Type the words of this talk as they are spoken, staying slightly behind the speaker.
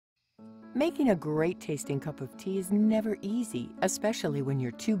Making a great tasting cup of tea is never easy, especially when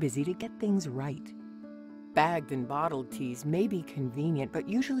you're too busy to get things right. Bagged and bottled teas may be convenient, but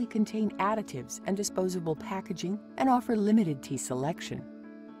usually contain additives and disposable packaging and offer limited tea selection.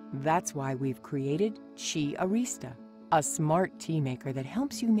 That's why we've created Aerista, a smart tea maker that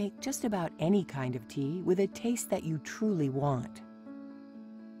helps you make just about any kind of tea with a taste that you truly want.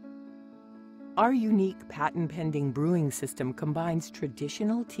 Our unique patent-pending brewing system combines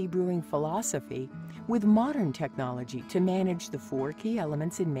traditional tea brewing philosophy with modern technology to manage the 4 key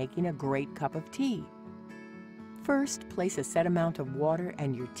elements in making a great cup of tea. First, place a set amount of water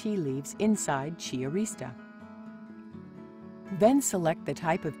and your tea leaves inside Aerista. Then select the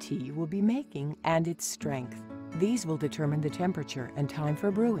type of tea you will be making and its strength. These will determine the temperature and time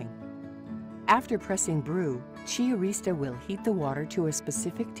for brewing. After pressing brew, Aerista will heat the water to a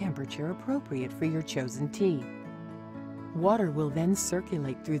specific temperature appropriate for your chosen tea. Water will then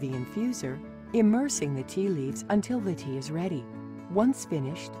circulate through the infuser, immersing the tea leaves until the tea is ready. Once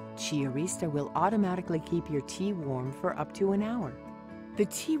finished, Aerista will automatically keep your tea warm for up to an hour. The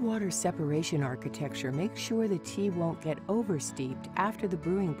tea-water separation architecture makes sure the tea won't get oversteeped after the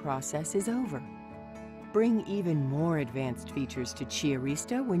brewing process is over. Bring even more advanced features to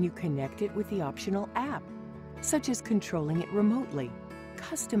Aerista when you connect it with the optional app, such as controlling it remotely,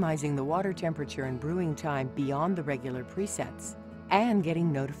 customizing the water temperature and brewing time beyond the regular presets, and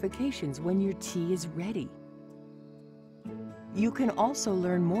getting notifications when your tea is ready. You can also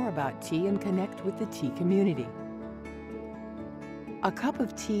learn more about tea and connect with the tea community. A cup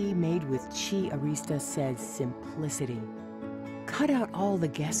of tea made with Aerista says simplicity. Cut out all the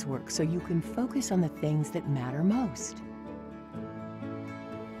guesswork so you can focus on the things that matter most.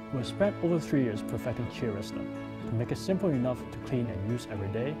 We've spent over 3 years perfecting Aerista to make it simple enough to clean and use every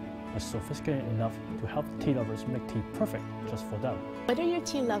day, but sophisticated enough to help tea lovers make tea perfect just for them. Whether you're a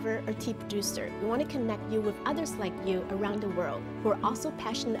tea lover or tea producer, we want to connect you with others like you around the world who are also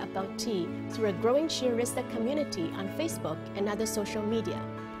passionate about tea through a growing Aerista community on Facebook and other social media.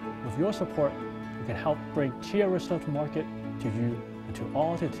 With your support, we can help bring Aerista to market, to you, and to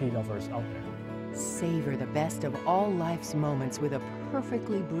all the tea lovers out there. Savor the best of all life's moments with a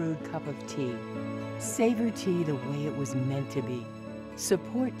perfectly brewed cup of tea. Savor tea the way it was meant to be.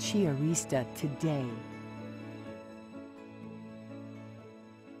 Support Aerista today.